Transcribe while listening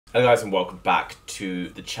Hello guys and welcome back to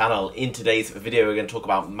the channel. In today's video we're going to talk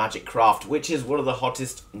about MagicCraft, which is one of the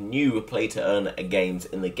hottest new play to earn games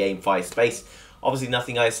in the GameFi space. Obviously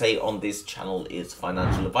nothing I say on this channel is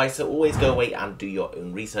financial advice, so always go away and do your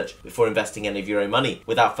own research before investing any of your own money.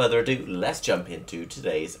 Without further ado, let's jump into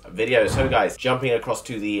today's video. So guys, jumping across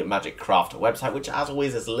to the MagicCraft website, which as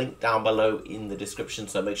always is linked down below in the description,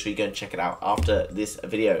 so make sure you go and check it out after this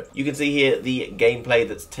video. You can see here the gameplay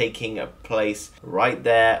that's taking place right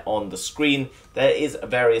there on the screen. There is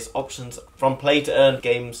various options from play to earn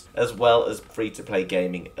games as well as free to play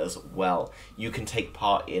gaming as well. You can take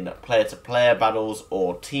part in player to player battles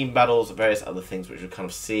or team battles, various other things which we're kind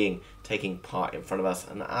of seeing taking part in front of us.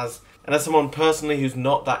 And as someone personally who's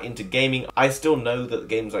not that into gaming, I still know that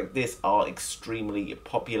games like this are extremely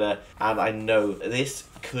popular, and I know this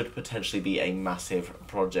could potentially be a massive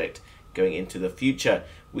project going into the future.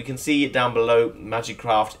 We can see it down below.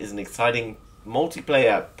 MagicCraft is an exciting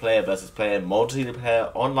multiplayer, player versus player,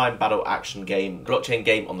 multiplayer online battle action game, blockchain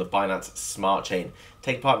game on the Binance Smart Chain.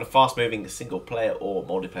 Take part in fast-moving single-player or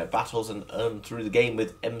multiplayer battles and earn through the game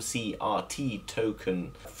with MCRT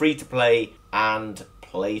token. Free-to-play and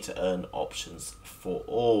play-to-earn options for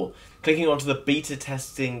all. Clicking onto the beta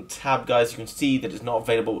testing tab, guys, you can see that it's not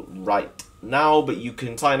available right now, but you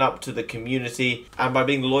can sign up to the community, and by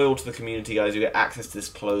being loyal to the community, guys, you get access to this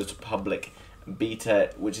closed public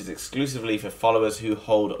beta, which is exclusively for followers who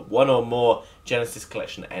hold one or more Genesis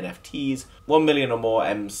Collection NFTs, 1 million or more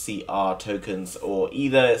MCR tokens, or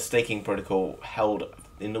either staking protocol held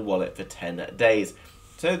in the wallet for 10 days.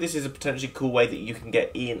 So this is a potentially cool way that you can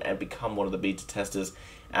get in and become one of the beta testers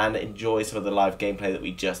and enjoy some of the live gameplay that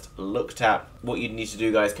we just looked at. What you need to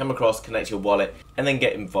do, guys, come across, connect your wallet, and then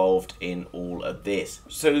get involved in all of this.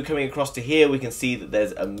 So coming across to here, we can see that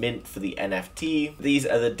there's a mint for the NFT. These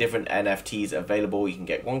are the different NFTs available. You can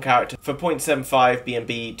get one character for 0.75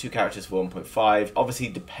 BNB, two characters for 1.5. Obviously,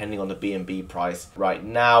 depending on the BNB price right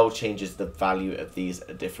now, changes the value of these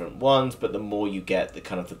different ones, but the more you get,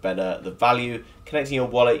 the better the value. Connecting your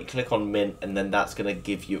wallet, you click on mint, and then that's going to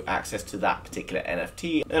give you access to that particular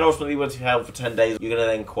NFT. And ultimately, once you've held for 10 days, you're going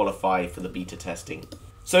to then qualify for the beta testing.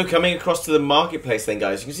 So coming across to the marketplace then,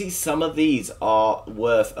 guys, you can see some of these are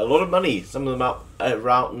worth a lot of money. Some of them up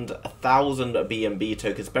around 1,000 BNB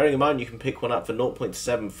tokens. Bearing in mind, you can pick one up for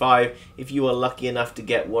 0.75. If you are lucky enough to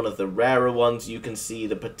get one of the rarer ones, you can see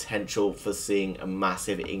the potential for seeing a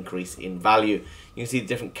massive increase in value. You can see the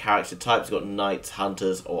different character types. You've got knights,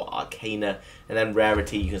 hunters, or arcana. And then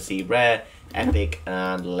rarity, you can see rare, epic,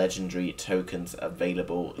 and legendary tokens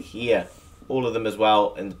available here. All of them as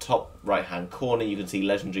well. In the top right hand corner you can see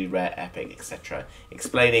legendary, rare, epic, etc.,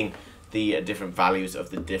 explaining the different values of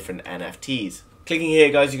the different NFTs. Clicking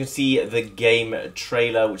here, guys, you can see the game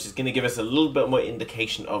trailer, which is going to give us a little bit more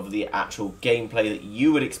indication of the actual gameplay that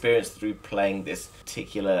you would experience through playing this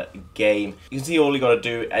particular game. You can see all you got to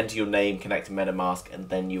do, enter your name, connect to MetaMask, and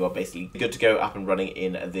then you are basically good to go, up and running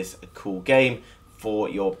in this cool game for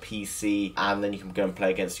your PC, and then you can go and play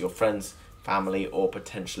against your friends, family, or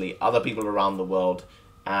potentially other people around the world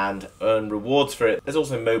and earn rewards for it. There's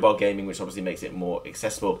also mobile gaming, which obviously makes it more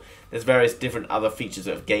accessible. There's various different other features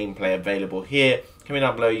of gameplay available here. Coming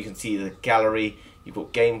down below, you can see the gallery. You've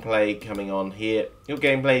got gameplay coming on here. Your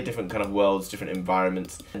gameplay, different kind of worlds, different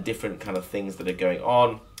environments, and different kind of things that are going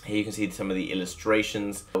on. Here you can see some of the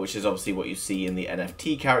illustrations, which is obviously what you see in the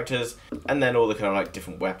NFT characters, and then all the kind of like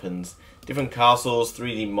different weapons, different castles,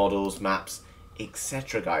 3D models, maps,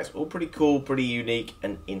 etc. guys. All pretty cool, pretty unique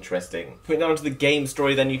and interesting. Going down to the game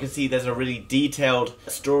story, then you can see there's a really detailed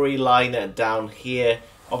storyline down here.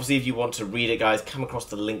 Obviously, if you want to read it, guys, come across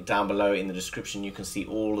the link down below in the description. You can see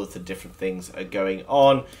all of the different things are going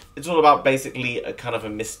on. It's all about basically a kind of a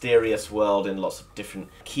mysterious world, and lots of different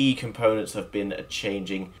key components have been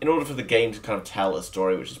changing in order for the game to kind of tell a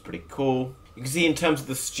story, which is pretty cool. You can see in terms of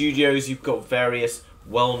the studios, you've got various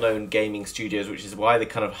well-known gaming studios, which is why the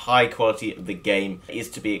kind of high quality of the game is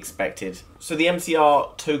to be expected. So the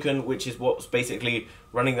MCR token, which is what's basically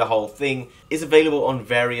running the whole thing, is available on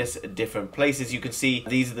various different places. You can see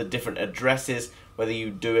these are the different addresses, whether you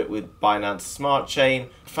do it with Binance Smart Chain,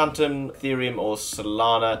 Phantom, Ethereum, or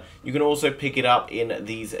Solana. You can also pick it up in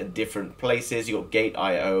these different places. You've got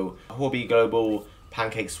Gate.io, Huobi Global,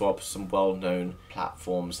 PancakeSwap, some well-known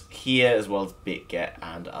platforms here, as well as BitGet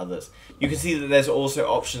and others. You can see that there's also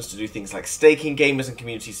options to do things like staking. Gamers and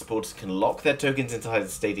community supporters can lock their tokens inside the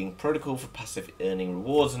staking protocol for passive earning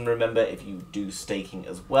rewards. And remember, if you do staking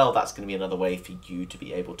as well, that's going to be another way for you to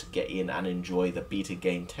be able to get in and enjoy the beta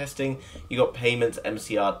game testing. You got payments,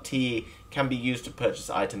 MCRT can be used to purchase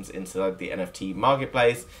items inside the NFT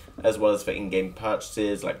marketplace, as well as for in-game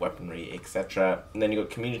purchases like weaponry, etc. And then you got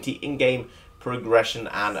community in-game progression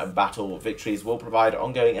and battle victories will provide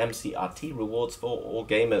ongoing MCRT rewards for all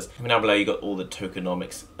gamers. And down below you got all the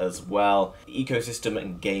tokenomics as well, ecosystem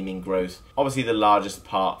and gaming growth, obviously the largest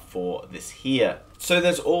part for this here. So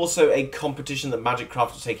there's also a competition that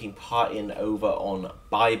MagicCraft is taking part in over on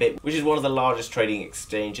Bybit, which is one of the largest trading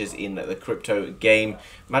exchanges in the crypto game.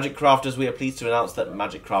 MagicCrafters, we are pleased to announce that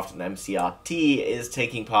MagicCraft and MCRT is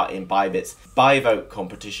taking part in Bybit's Buy Vote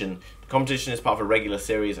competition. The competition is part of a regular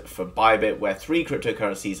series for Bybit where 3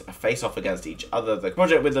 cryptocurrencies face off against each other. The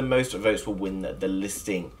project with the most votes will win the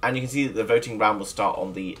listing. And you can see that the voting round will start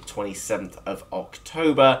on the 27th of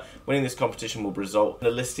October. Winning this competition will result in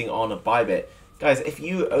a listing on Bybit. Guys, if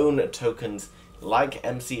you own tokens like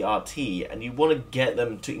MCRT and you want to get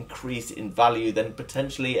them to increase in value, then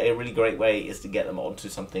potentially a really great way is to get them onto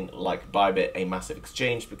something like Bybit, a massive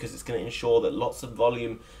exchange, because it's going to ensure that lots of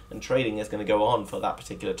volume and trading is going to go on for that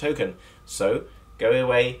particular token. So go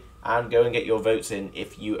away and go and get your votes in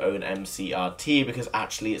if you own MCRT, because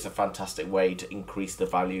actually it's a fantastic way to increase the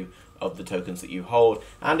value of the tokens that you hold.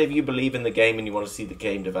 And if you believe in the game and you want to see the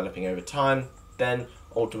game developing over time, then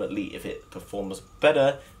ultimately if it performs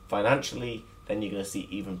better financially, then you're going to see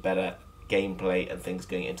even better gameplay and things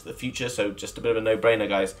going into the future. So just a bit of a no-brainer,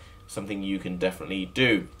 guys, something you can definitely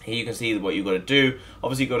do. Here you can see what you've got to do.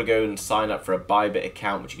 Obviously you've got to go and sign up for a Bybit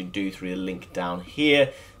account, which you can do through the link down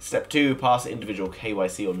here. Step 2, pass individual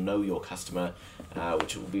KYC or know your customer,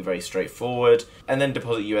 which will be very straightforward, and then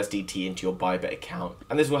deposit USDT into your Bybit account,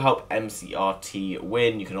 and this will help MCRT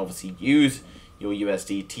win. You can obviously use your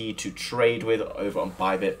USDT to trade with over on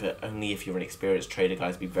Bybit, but only if you're an experienced trader,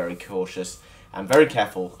 guys. Be very cautious and very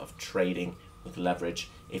careful of trading with leverage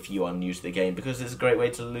if you are new to the game, because it's a great way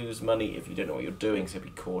to lose money if you don't know what you're doing, so be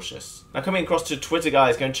cautious. Now coming across to Twitter,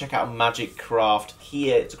 guys, go and check out MagicCraft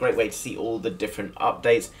here. It's a great way to see all the different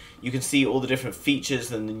updates. You can see all the different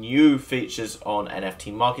features and the new features on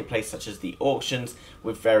NFT Marketplace, such as the auctions,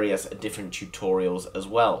 with various different tutorials as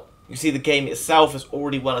well. You see the game itself is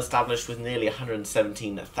already well established with nearly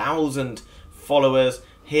 117,000 followers.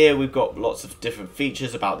 Here we've got lots of different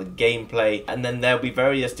features about the gameplay, and then there'll be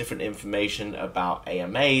various different information about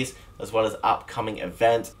AMAs, as well as upcoming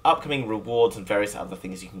events, upcoming rewards, and various other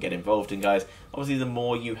things you can get involved in, guys. Obviously, the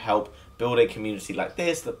more you help build a community like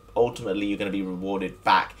this, that ultimately you're going to be rewarded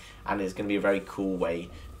back, and it's going to be a very cool way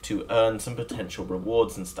to earn some potential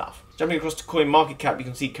rewards and stuff. Jumping across to CoinMarketCap, you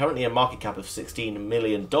can see currently a market cap of $16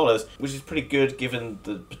 million, which is pretty good given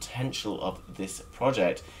the potential of this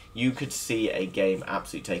project. You could see a game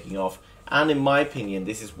absolutely taking off, and in my opinion,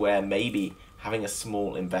 this is where maybe having a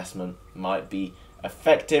small investment might be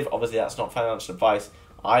effective. Obviously, that's not financial advice.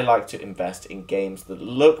 I like to invest in games that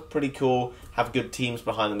look pretty cool, have good teams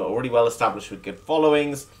behind them, are already well established with good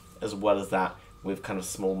followings, as well as that with kind of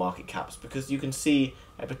small market caps, because you can see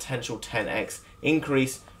a potential 10x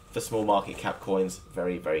increase for small market cap coins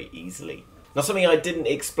very, very easily. Now, something I didn't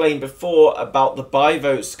explain before about the buy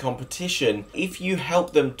votes competition, if you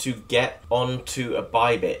help them to get onto a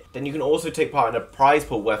Bybit, then you can also take part in a prize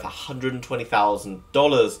pool worth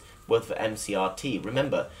 $120,000 worth of MCRT.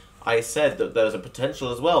 Remember, I said that there's a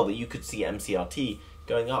potential as well that you could see MCRT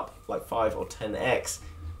going up like 5 or 10x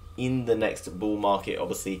in the next bull market,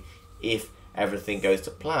 obviously, if everything goes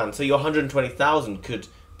to plan. So your 120,000 could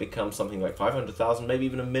become something like 500,000, maybe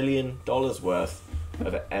even $1 million worth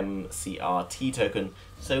of an MCRT token.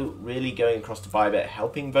 So really going across to Bybit,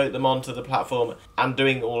 helping vote them onto the platform, and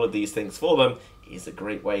doing all of these things for them is a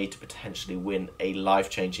great way to potentially win a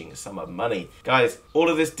life-changing sum of money. Guys, all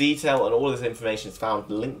of this detail and all of this information is found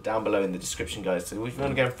linked down below in the description, guys. So if you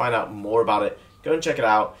want to go and find out more about it, go and check it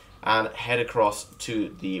out, and head across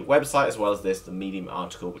to the website, as well as the Medium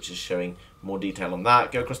article, which is showing more detail on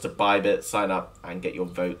that. Go across to Bybit, sign up, and get your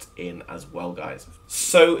vote in as well, guys.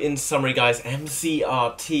 So in summary, guys,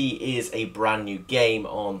 MCRT is a brand new game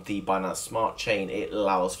on the Binance Smart Chain. It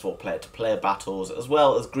allows for player-to-player battles, as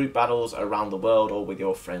well as group battles around the world or with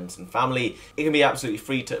your friends and family. It can be absolutely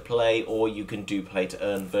free to play, or you can do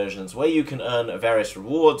play-to-earn versions where you can earn various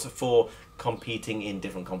rewards for competing in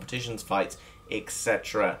different competitions, fights,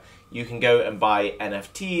 etc. You can go and buy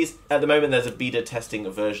NFTs. At the moment, there's a beta testing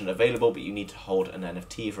version available, but you need to hold an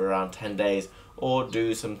NFT for around 10 days or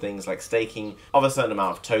do some things like staking of a certain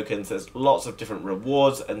amount of tokens. There's lots of different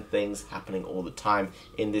rewards and things happening all the time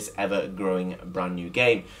in this ever-growing brand new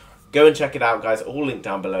game. Go and check it out, guys. All linked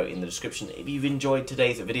down below in the description. If you've enjoyed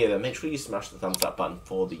today's video, then make sure you smash the thumbs up button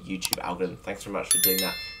for the YouTube algorithm. Thanks very much for doing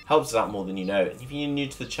that. Helps us out more than you know. And if you're new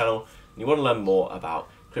to the channel and you want to learn more about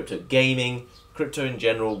crypto gaming, crypto in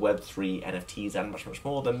general, Web3, NFTs, and much, much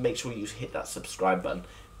more, then make sure you hit that subscribe button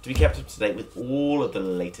to be kept up to date with all of the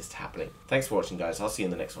latest happening. Thanks for watching, guys. I'll see you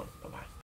in the next one. Bye-bye.